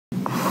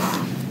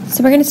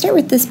So we're going to start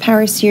with this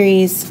power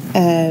series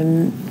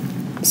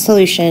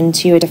solution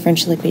to a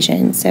differential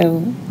equation.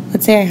 So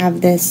let's say I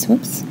have this,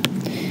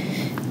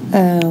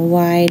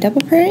 y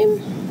double prime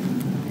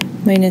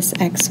minus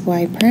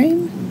xy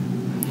prime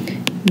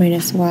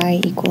minus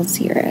y equals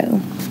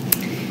 0.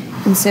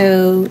 And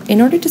so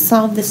in order to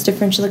solve this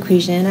differential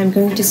equation, I'm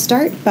going to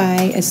start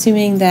by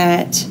assuming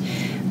that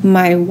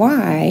my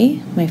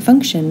y, my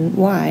function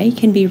y,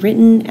 can be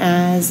written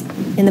as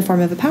in the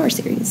form of a power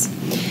series.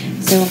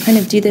 So we'll kind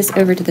of do this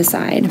over to the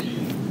side.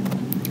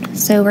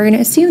 So we're going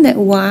to assume that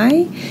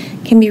y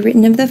can be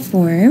written of the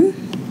form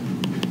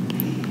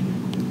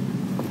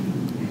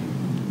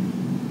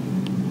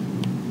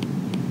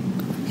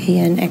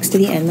a(n) x to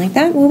the n, like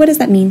that. Well, what does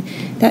that mean?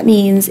 That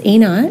means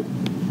a0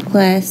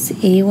 plus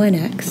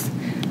a1x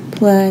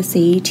plus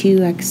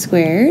a2x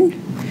squared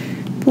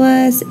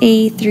plus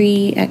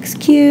a3x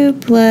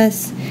cubed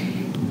plus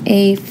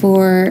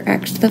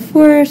a4x to the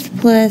fourth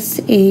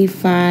plus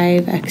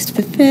a5x to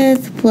the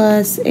fifth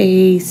plus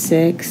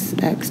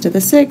a6x to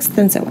the sixth,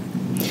 and so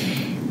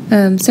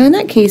on. So in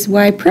that case,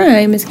 y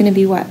prime is going to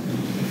be what?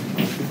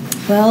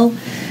 Well,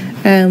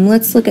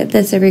 let's look at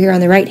this over here on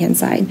the right-hand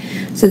side.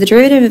 So the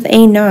derivative of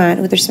a0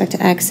 with respect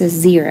to x is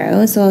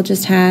 0, so I'll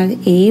just have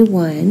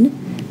a1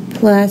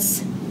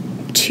 plus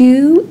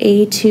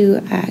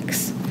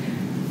 2a2x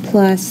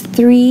plus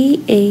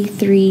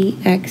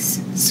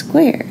 3a3x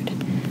squared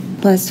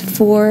plus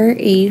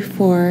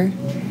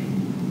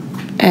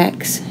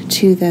 4a4x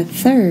to the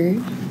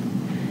third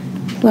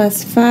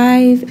plus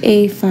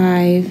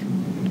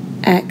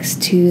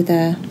 5a5x to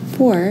the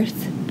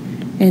fourth,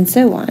 and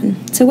so on.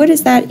 So what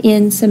is that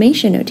in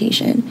summation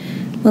notation?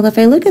 Well, if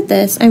I look at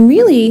this, I'm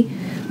really,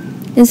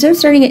 instead of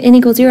starting at n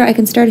equals 0, I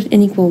can start at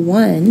n equal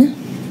 1,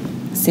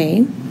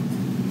 say.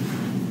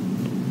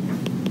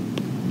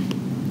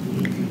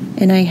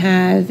 And I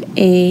have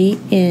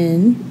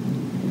a(n)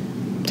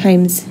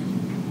 times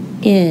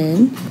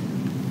n,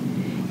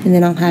 and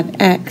then I'll have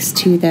x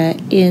to the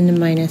n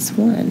minus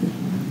 1,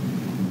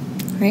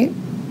 right?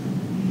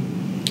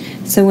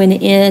 So when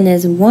n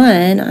is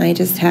 1, I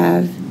just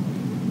have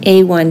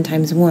a1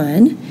 times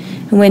 1.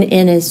 And when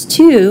n is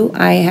 2,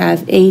 I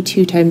have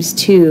a2 times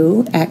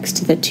 2, x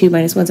to the 2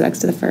 minus 1, so x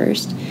to the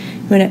first.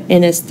 When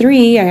n is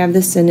 3, I have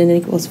this, and n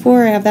equals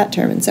 4, I have that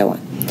term, and so on.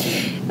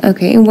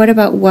 Okay, and what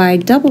about y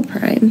double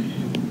prime?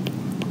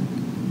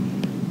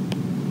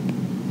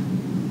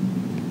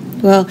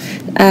 Well,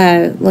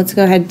 let's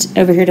go ahead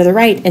over here to the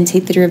right and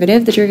take the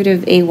derivative. The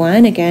derivative of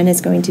a1, again, is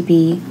going to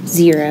be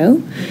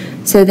 0.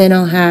 So then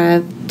I'll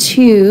have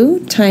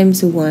 2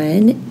 times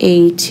 1,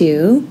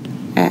 a2,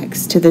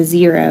 x to the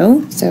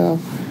 0. So,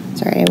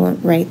 sorry, I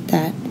won't write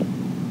that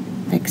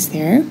x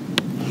there.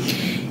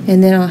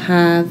 And then I'll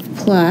have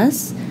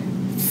plus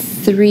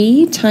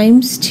 3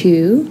 times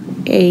 2,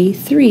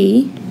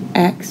 a3,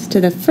 x to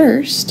the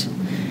first,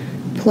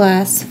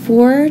 plus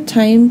 4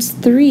 times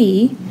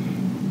 3,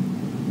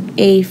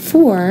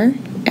 a4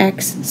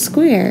 x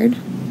squared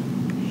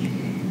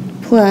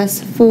plus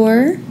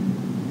 5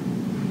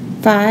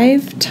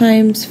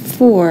 times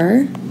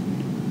 4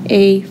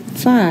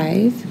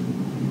 a5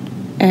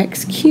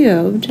 x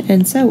cubed,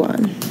 and so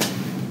on.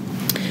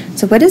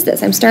 So what is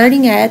this? I'm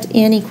starting at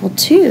n equal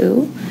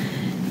 2,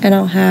 and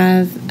I'll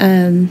have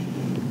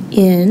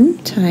n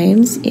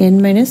times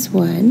n minus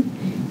 1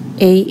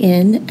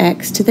 a(n)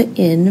 x to the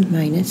n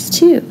minus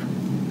 2,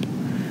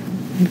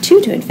 and 2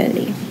 to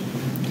infinity.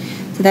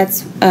 So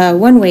that's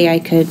one way I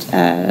could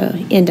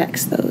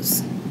index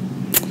those.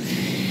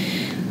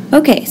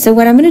 Okay, so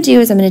what I'm going to do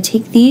is I'm going to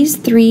take these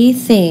three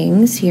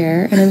things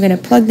here and I'm going to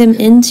plug them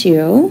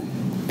into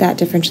that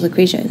differential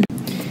equation.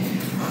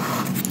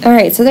 All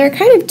right, so there are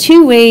kind of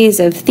two ways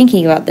of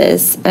thinking about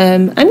this.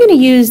 I'm going to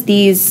use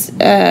these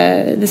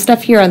the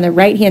stuff here on the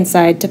right-hand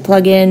side to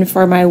plug in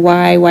for my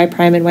y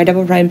prime, and y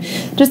double prime,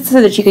 just so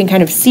that you can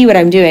kind of see what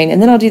I'm doing.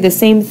 And then I'll do the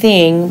same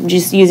thing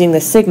just using the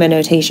sigma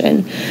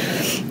notation.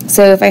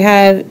 So if I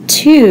have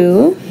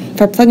 2,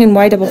 if I plug in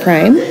y double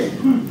prime,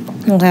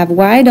 I'll have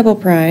y double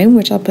prime,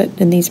 which I'll put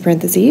in these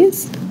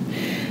parentheses,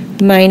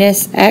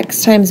 minus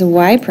x times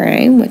y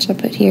prime, which I'll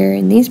put here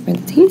in these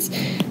parentheses,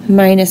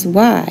 minus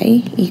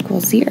y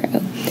equals 0.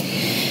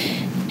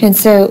 And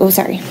so, oh,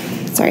 sorry,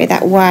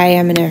 that y,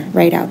 I'm going to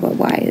write out what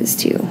y is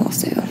too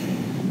also.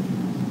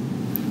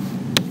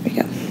 There we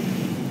go.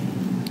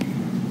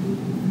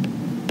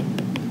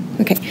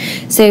 Okay,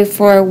 so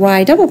for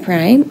y double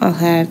prime, I'll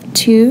have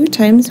 2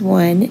 times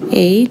 1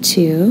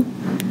 a2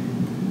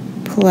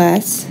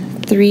 plus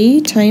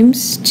 3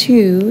 times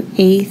 2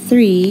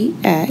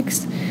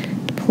 a3x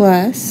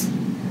plus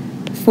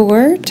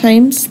 4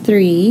 times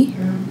 3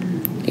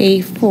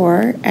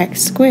 a4x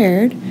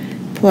squared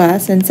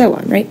plus, and so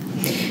on, right?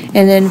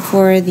 And then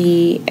for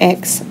the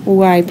x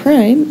y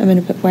prime, I'm going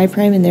to put y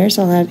prime in there,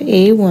 so I'll have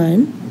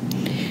a1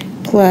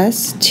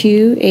 plus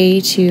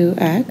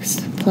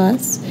 2a2x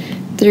plus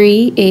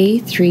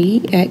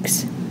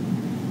 3a3x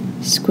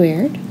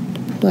squared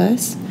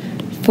plus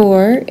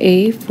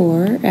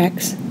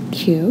 4a4x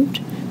cubed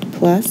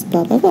plus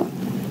blah, blah, blah.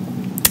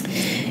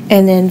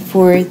 And then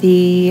for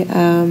the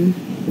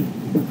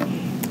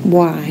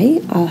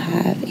y, I'll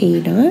have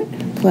a naught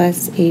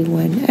plus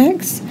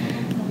a1x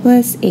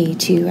plus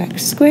a2x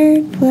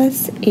squared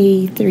plus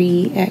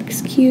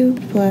a3x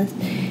cubed plus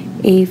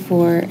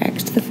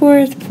a4x to the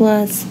fourth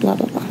plus blah,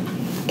 blah, blah.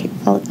 Okay,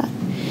 all of that.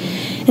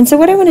 And so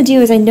what I want to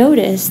do is I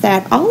notice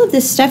that all of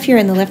this stuff here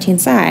on the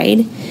left-hand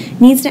side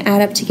needs to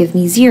add up to give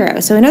me 0.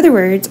 So in other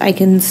words, I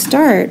can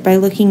start by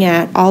looking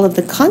at all of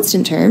the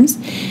constant terms,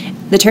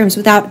 the terms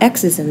without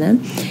x's in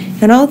them,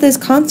 and all of those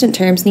constant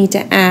terms need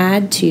to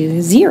add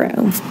to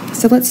 0.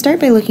 So let's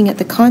start by looking at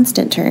the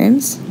constant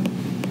terms.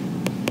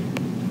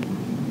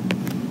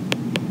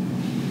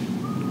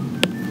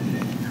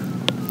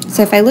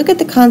 So if I look at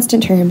the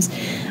constant terms,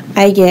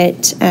 I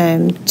get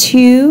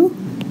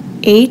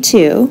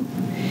 2a2.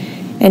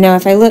 And now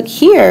if I look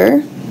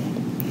here,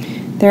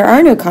 there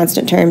are no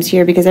constant terms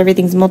here because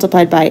everything's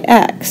multiplied by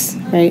x,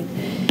 right?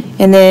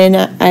 And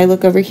then I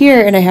look over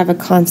here and I have a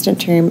constant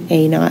term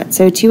a naught.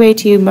 So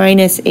 2a2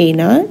 minus a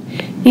naught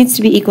needs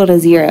to be equal to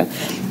 0.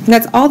 And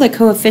that's all the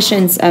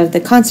coefficients of the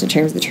constant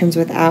terms, the terms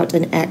without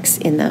an x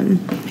in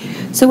them.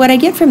 So what I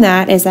get from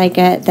that is I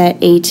get that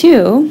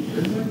a2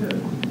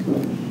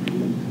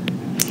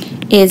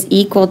 is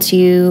equal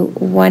to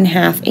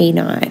 1/2 a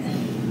naught.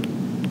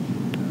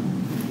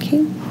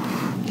 Okay.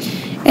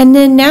 And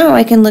then now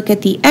I can look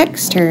at the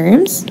x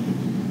terms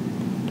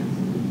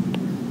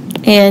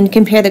and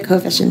compare the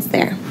coefficients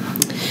there.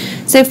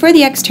 So for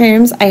the x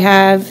terms, I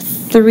have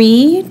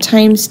 3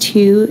 times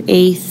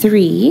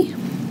 2a3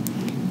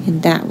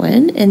 in that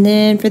one. And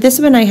then for this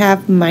one, I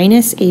have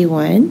minus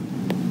a1.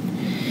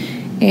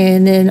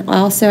 And then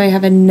also I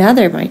have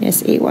another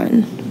minus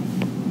a1.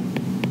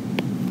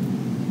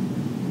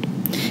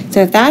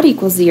 So if that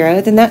equals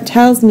 0, then that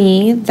tells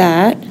me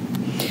that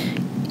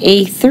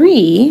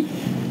a3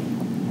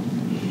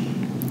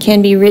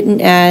 can be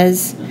written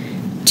as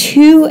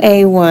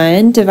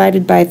 2a1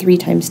 divided by 3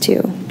 times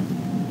 2.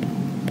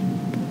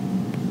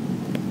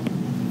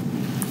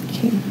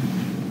 Okay.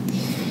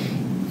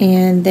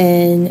 And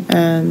then,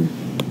 let me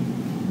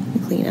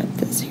clean up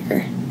this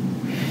here.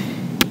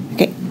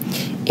 Okay.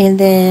 And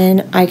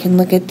then I can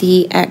look at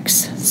the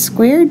x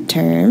squared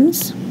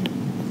terms.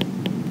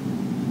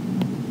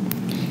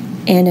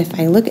 And if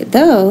I look at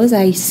those,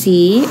 I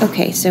see,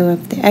 okay, so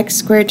of the x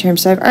squared term,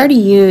 so I've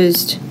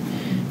used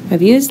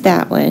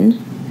that one,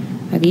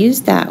 I've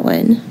used that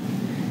one,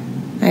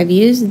 I've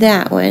used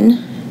that one,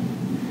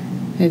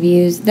 I've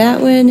used that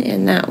one,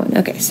 and that one.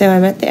 Okay, so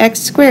I'm at the x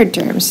squared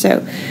term.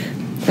 So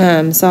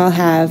I'll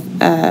have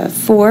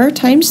 4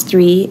 times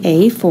 3,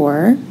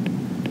 a4,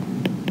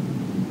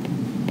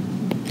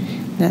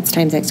 that's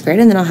times x squared,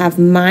 and then I'll have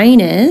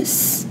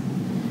minus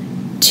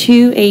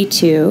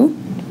 2a2,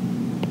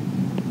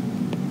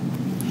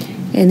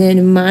 and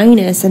then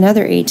minus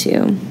another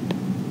a2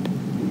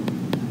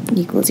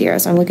 equals 0.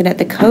 So I'm looking at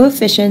the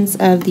coefficients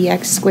of the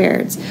x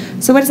squareds.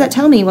 So what does that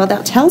tell me? Well,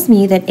 that tells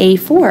me that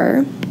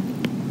a4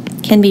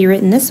 can be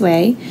written this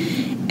way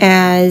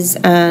as,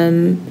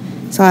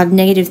 so I'll have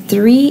negative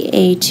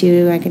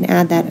 3a2, I can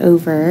add that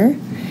over.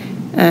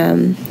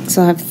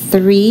 So I'll have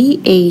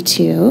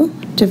 3a2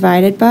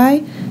 divided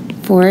by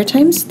 4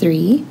 times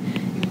 3,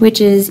 which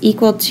is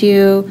equal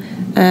to,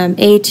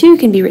 a2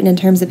 can be written in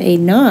terms of a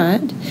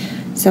naught.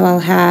 So I'll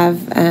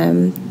have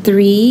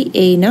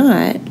 3a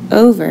naught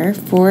over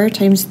 4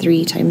 times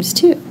 3 times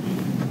 2.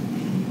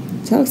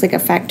 So that looks like a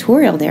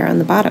factorial there on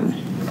the bottom.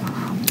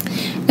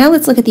 Now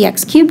let's look at the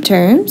x cubed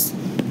terms.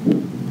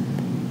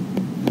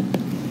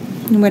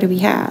 And what do we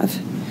have?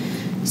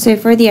 So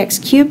for the x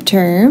cubed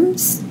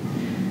terms,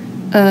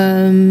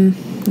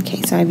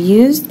 okay, so I've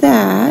used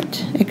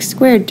that x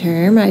squared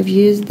term, I've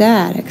used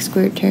that x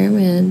squared term,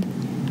 and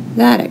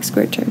that x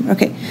squared term.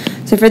 Okay,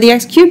 so for the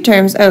x cubed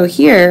terms, oh,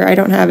 here I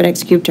don't have an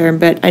x cubed term,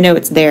 but I know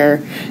it's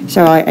there,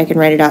 so I can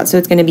write it out. So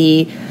it's going to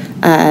be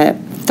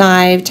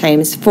 5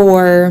 times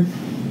 4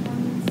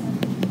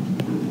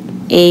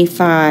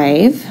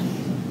 a5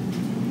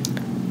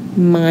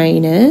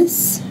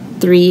 minus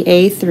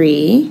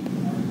 3a3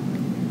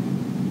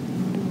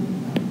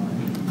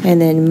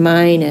 and then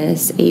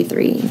minus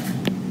a3.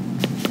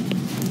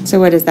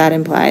 So what does that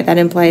imply? That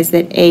implies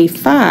that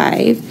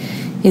a5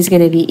 is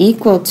going to be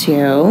equal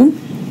to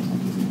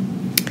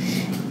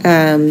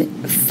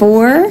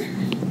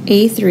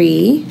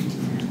 4a3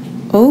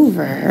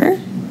 over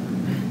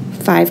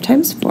 5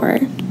 times 4,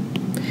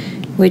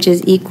 which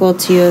is equal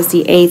to, let's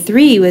see,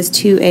 a3 was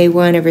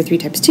 2a1 over 3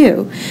 times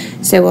 2.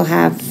 So we'll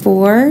have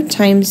 4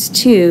 times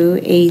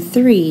 2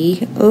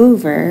 a3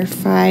 over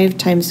 5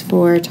 times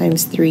 4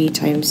 times 3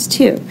 times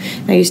 2.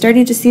 Now you're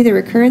starting to see the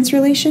recurrence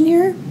relation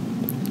here?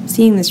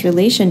 Seeing this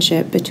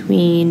relationship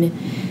between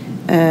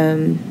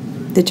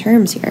the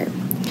terms here.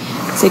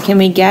 So can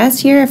we guess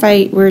here if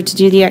I were to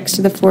do the x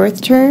to the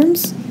 4th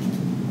terms?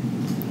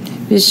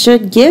 This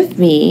should give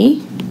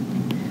me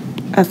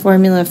a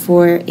formula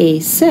for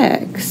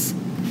a6.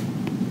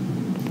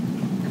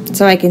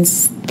 So I can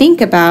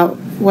think about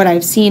what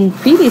I've seen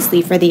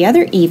previously for the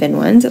other even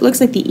ones. It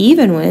looks like the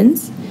even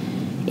ones,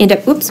 end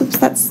up, oops,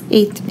 that's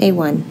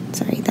A1.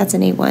 Sorry, that's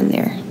an A1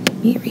 there.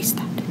 Let me erase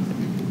that.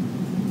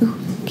 Ooh,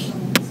 okay.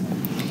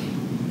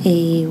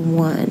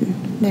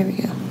 A1. There we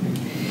go.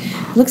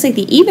 It looks like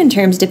the even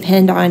terms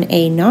depend on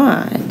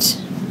A0,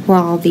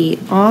 while the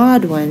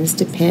odd ones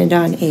depend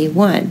on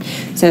A1.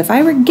 So if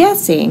I were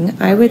guessing,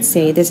 I would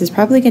say this is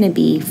probably going to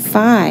be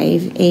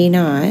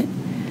 5A0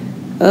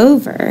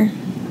 over,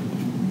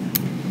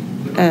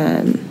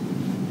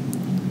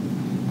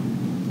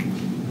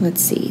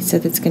 let's see, so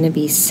that's going to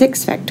be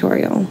 6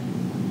 factorial.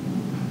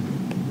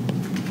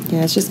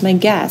 Yeah, that's just my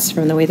guess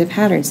from the way the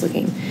pattern's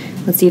looking.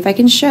 Let's see if I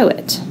can show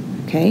it,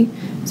 okay?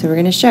 So we're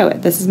going to show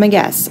it. This is my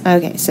guess.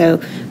 Okay, so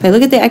if I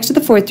look at the x to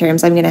the 4th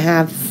terms, I'm going to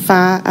have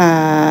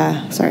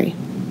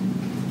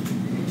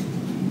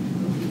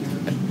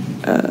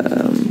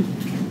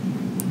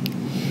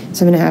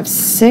so I'm going to have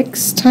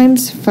 6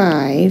 times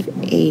 5,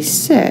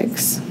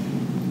 A6,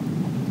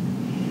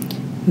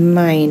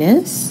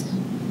 minus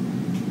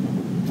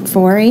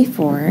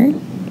 4A4,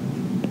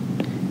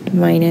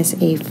 minus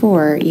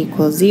A4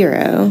 equals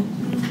 0.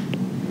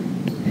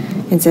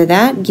 And so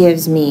that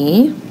gives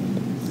me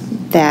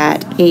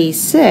that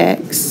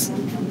A6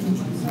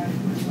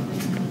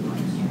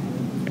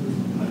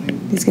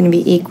 is going to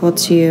be equal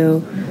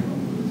to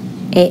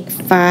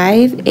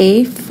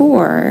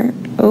 5A4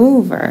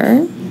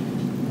 over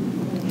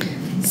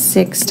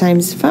 6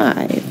 times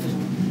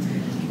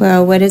 5.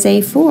 Well, what is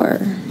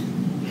A4?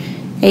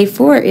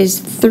 A4 is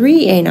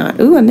 3A0.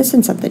 Ooh, I'm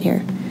missing something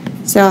here.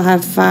 So I'll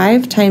have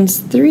 5 times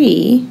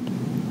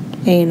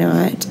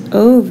 3A0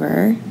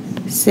 over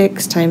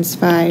 6 times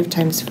 5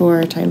 times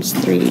 4 times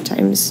 3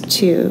 times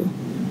 2.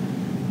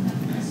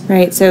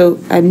 Right, so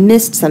I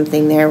missed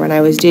something there when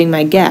I was doing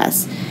my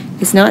guess.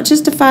 It's not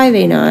just a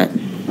 5A0.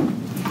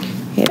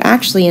 It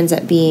actually ends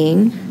up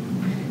being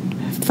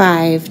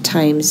 5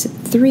 times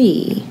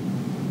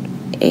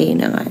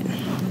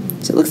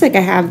 3A0. So it looks like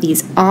I have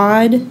these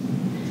odd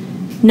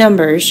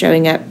numbers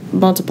showing up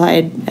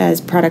multiplied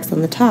as products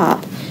on the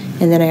top,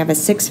 and then I have a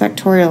 6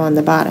 factorial on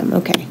the bottom.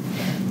 Okay,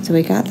 so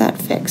we got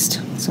that fixed.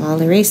 So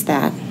I'll erase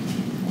that.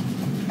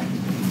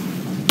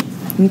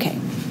 Okay.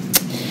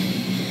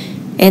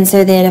 And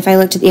so then if I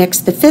looked at the x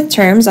to the 5th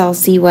terms, I'll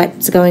see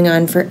what's going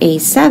on for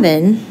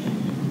A7.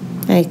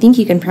 I think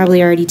you can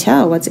probably already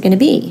tell what's it going to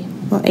be.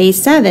 Well,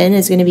 A7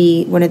 is going to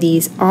be one of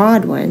these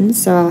odd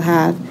ones, so I'll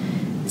have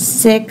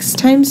 6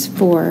 times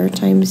 4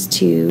 times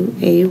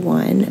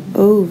 2A1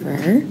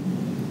 over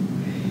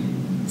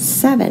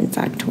 7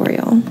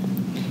 factorial.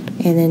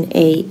 And then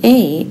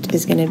A8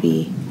 is going to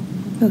be,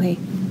 okay,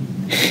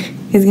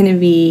 is going to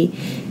be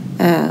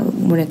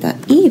one of the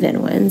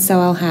even ones. So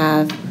I'll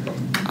have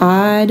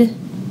odd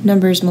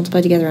numbers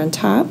multiplied together on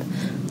top.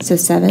 So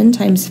 7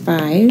 times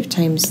 5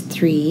 times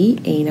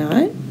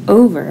 3A0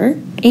 over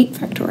 8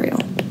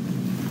 factorial.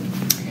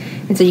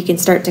 And so you can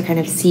start to kind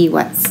of see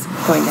what's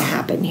going to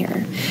happen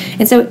here.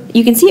 And so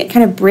you can see it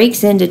kind of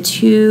breaks into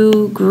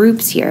 2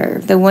 groups here.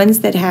 The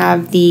ones that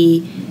have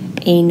the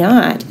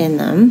A0 in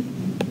them,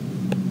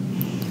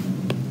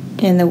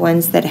 and the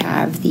ones that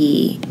have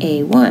the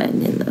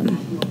A1 in them.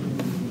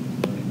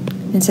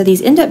 And so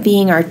these end up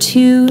being our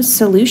 2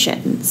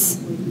 solutions.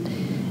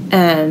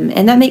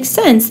 And that makes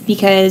sense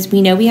because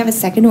we know we have a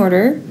second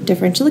order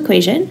differential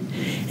equation.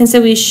 And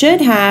so we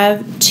should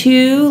have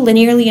 2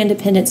 linearly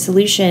independent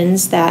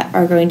solutions that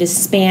are going to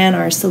span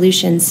our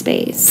solution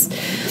space.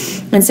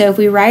 And so if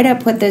we write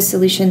up what those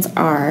solutions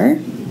are,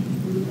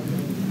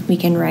 we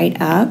can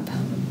write up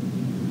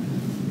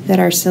that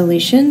our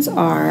solutions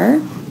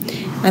are,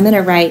 I'm going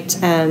to write,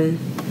 I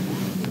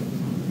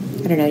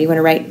don't know, you want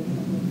to write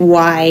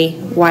y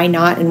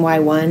not and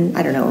y1,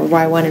 I don't know, or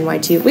y1 and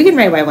y2. We can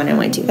write y1 and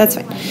y2, that's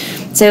fine.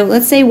 So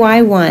let's say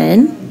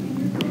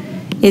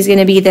y1 is going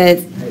to be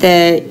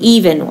the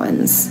even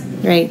ones,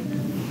 right?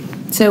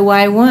 So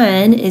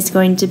y1 is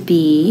going to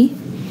be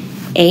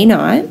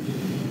A0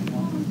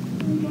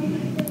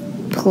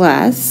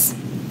 plus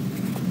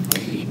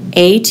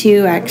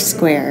A2x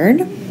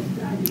squared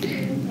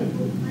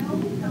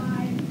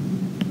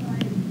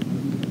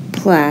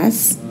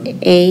plus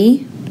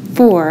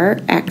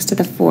A4x to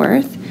the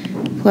 4th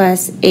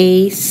plus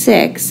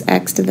A6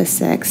 x to the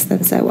 6th,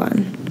 and so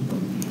on.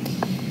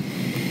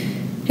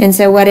 And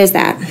so what is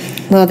that?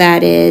 Well,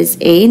 that is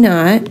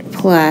A0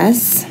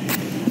 plus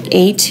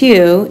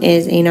A2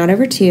 is A0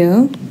 over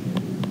 2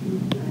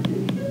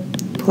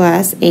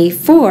 plus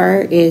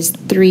A4 is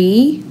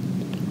 3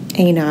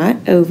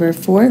 A0 over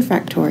 4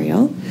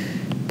 factorial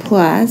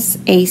plus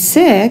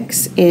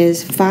A6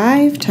 is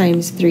 5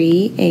 times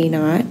 3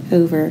 A0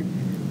 over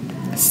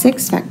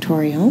 6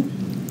 factorial.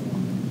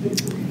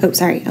 Oh,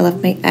 sorry, I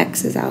left my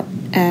x's out.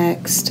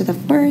 X to the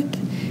 4th,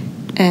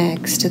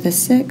 x to the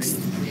 6th.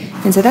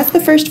 And so that's the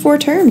first 4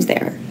 terms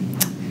there.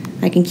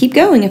 I can keep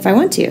going if I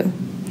want to.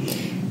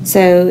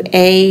 So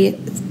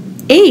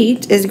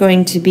A8 is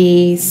going to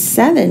be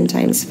 7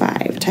 times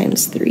 5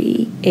 times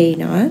 3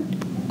 A0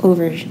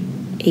 over 8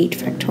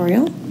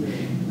 factorial,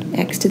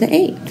 x to the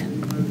 8th,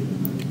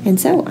 and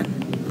so on.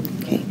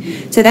 Okay,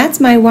 so that's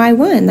my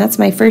y1. That's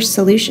my first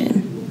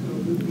solution.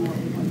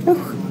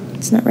 Oh,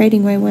 It's not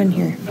writing y1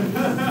 here.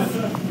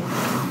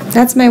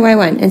 That's my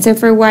y1. And so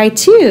for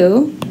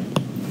y2,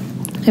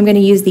 I'm going to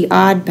use the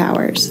odd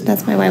powers.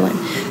 That's my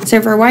y1. So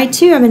for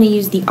y2, I'm going to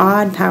use the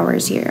odd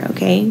powers here,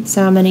 okay?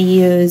 So I'm going to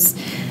use,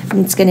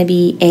 it's going to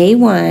be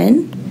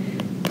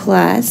a1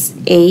 plus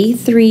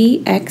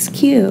a3x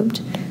cubed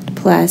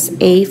plus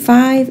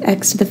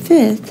a5x to the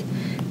 5th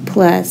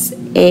plus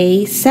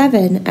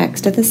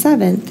a7x to the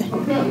 7th,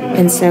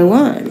 and so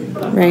on,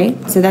 right?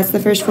 So that's the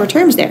first 4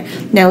 terms there.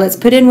 Now let's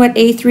put in what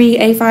a3,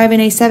 a5,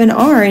 and a7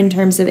 are in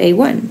terms of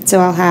a1. So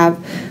I'll have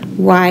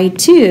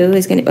y2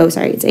 is going to, oh,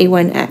 sorry, it's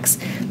a1x.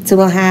 So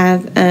we'll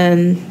have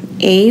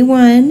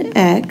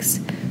a1x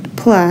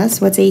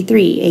plus, what's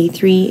a3?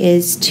 a3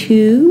 is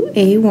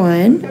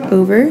 2a1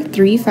 over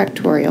 3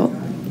 factorial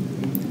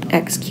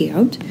x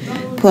cubed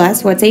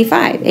plus, what's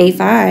a5?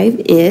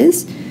 a5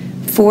 is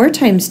 4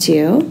 times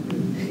 2,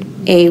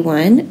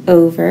 a1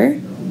 over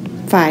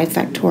 5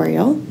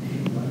 factorial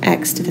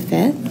x to the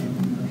 5th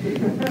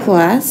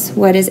plus,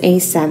 what is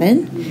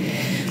a7?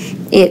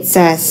 It's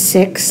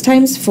 6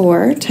 times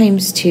 4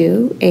 times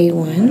 2,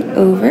 a1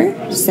 over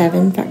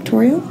 7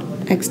 factorial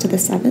x to the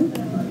 7th,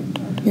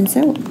 and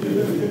so on.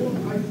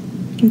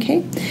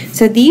 Okay,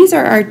 so these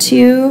are our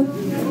 2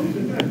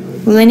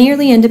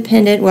 linearly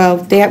independent, well,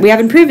 we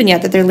haven't proven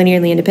yet that they're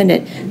linearly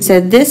independent. So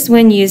this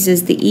one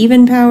uses the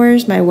even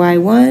powers, my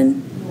y1,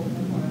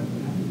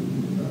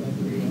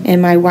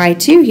 and my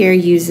y2 here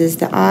uses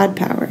the odd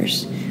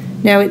powers.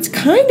 Now it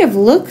kind of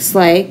looks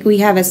like we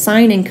have a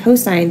sine and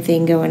cosine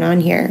thing going on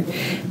here.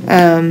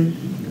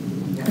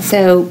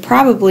 So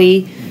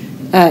probably,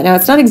 now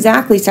it's not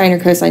exactly sine or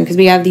cosine because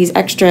we have these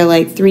extra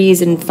like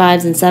 3s and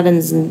 5s and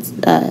 7s and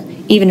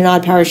even and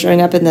odd powers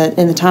showing up in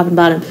the top and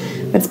bottom.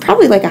 But it's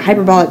probably like a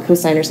hyperbolic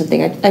cosine or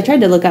something. I tried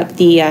to look up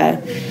the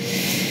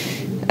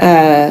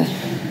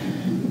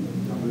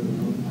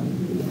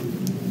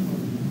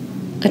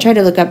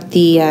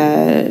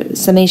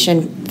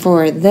summation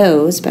for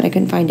those, but I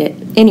couldn't find it.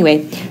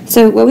 Anyway,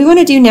 so what we want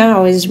to do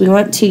now is we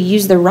want to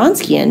use the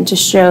Wronskian to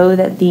show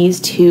that these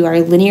 2 are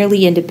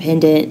linearly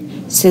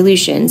independent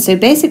solutions. So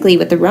basically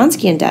what the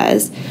Wronskian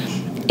does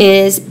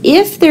is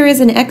if there is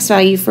an x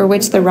value for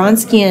which the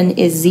Wronskian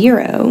is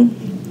 0,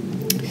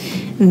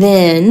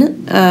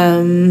 then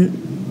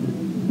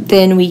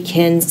we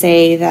can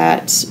say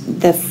that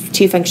the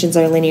 2 functions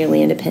are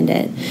linearly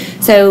independent.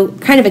 So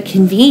kind of a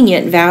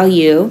convenient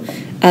value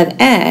of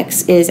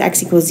x is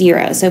x equals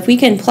 0. So if we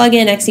can plug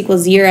in x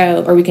equals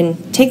 0, or we can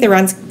take the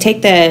Wronskian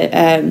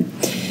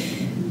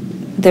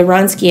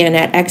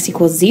at x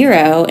equals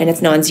 0 and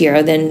it's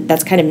non-zero, then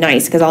that's kind of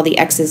nice because all the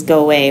x's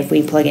go away if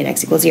we plug in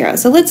x equals 0.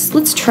 So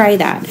let's try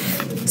that.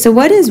 So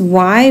what is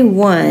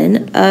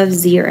y1 of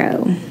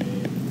 0?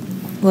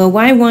 Well,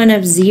 y1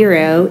 of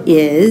 0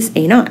 is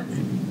a naught.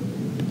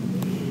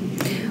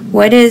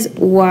 What is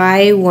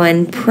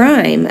y1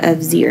 prime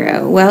of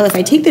 0? Well, if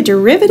I take the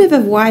derivative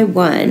of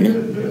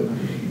y1,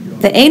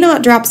 the a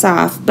naught drops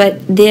off, but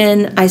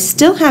then I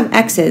still have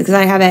x's because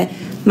I have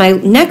my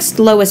next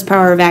lowest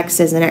power of x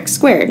is an x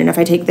squared. And if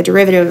I take the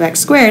derivative of x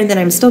squared, then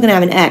I'm still going to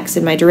have an x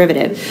in my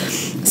derivative.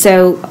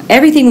 So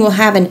everything will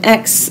have an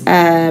x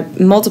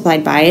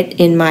multiplied by it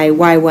in my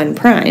y1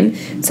 prime.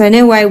 So I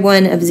know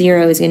y1 of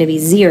 0 is going to be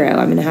 0.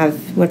 I'm going to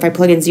have, if I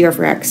plug in 0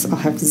 for x, I'll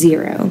have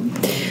 0.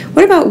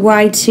 What about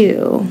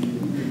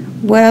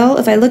y2? Well,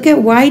 if I look at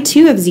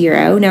y2 of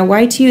 0, now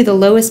y2, the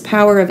lowest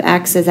power of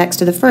x is x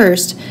to the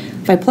 1st.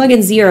 If I plug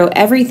in 0,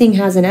 everything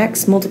has an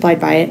x multiplied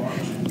by it,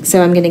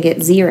 so I'm going to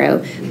get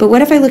 0. But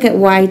what if I look at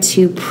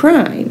y2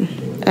 prime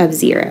of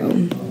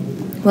 0?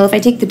 Well, if I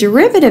take the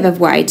derivative of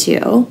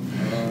y2,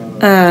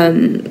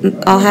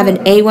 I'll have an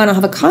a1, I'll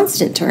have a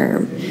constant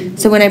term.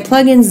 So when I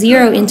plug in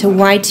 0 into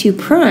y2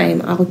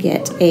 prime, I'll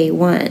get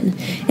a1.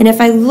 And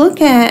if I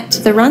look at,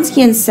 the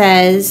Wronskian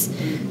says,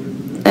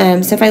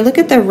 so if I look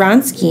at the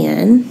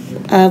Wronskian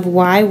of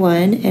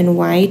y1 and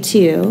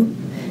y2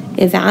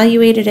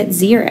 evaluated at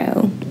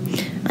 0,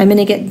 I'm going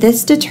to get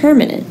this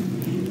determinant,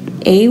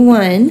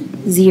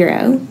 a1,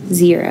 0,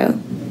 0,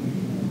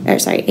 or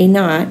sorry, a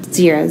naught,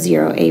 0,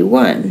 0,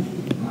 a1.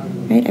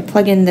 Right? I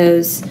plug in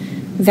those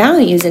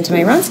values into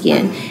my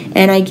Wronskian,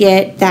 and I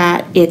get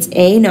that it's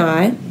a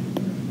naught,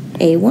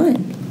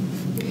 a1.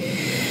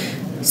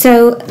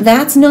 So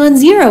that's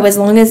non-zero as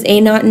long as a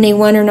naught and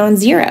a1 are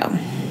non-zero.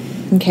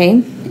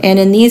 Okay? And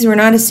in these, we're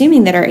not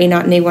assuming that our a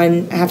naught and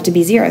a1 have to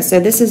be 0. So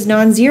this is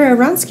non-zero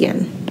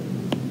Wronskian.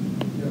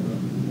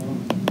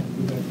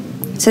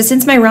 So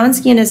since my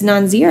Wronskian is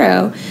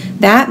non-zero,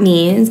 that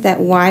means that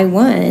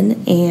y1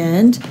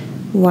 and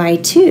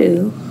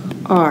y2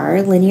 are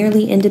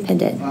linearly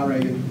independent. Hi,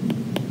 Reagan.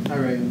 Hi,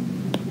 Reagan.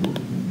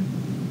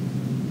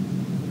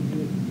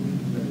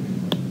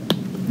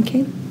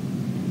 Okay,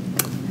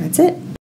 that's it.